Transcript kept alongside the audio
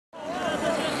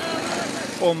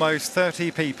Almost 30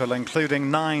 people,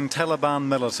 including 9 Taliban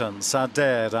militants, are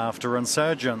dead after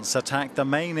insurgents attacked the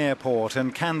main airport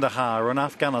in Kandahar in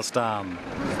Afghanistan.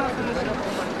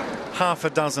 Half a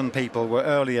dozen people were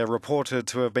earlier reported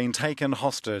to have been taken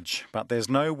hostage, but there's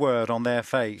no word on their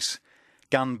fate.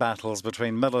 Gun battles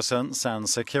between militants and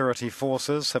security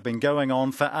forces have been going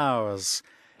on for hours,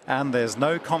 and there's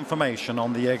no confirmation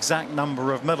on the exact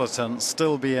number of militants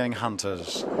still being hunted.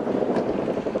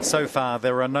 So far,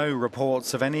 there are no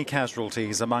reports of any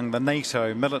casualties among the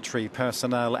NATO military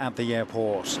personnel at the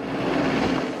airport.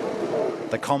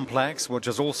 The complex, which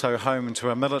is also home to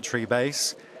a military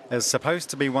base, is supposed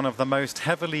to be one of the most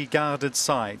heavily guarded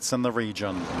sites in the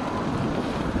region.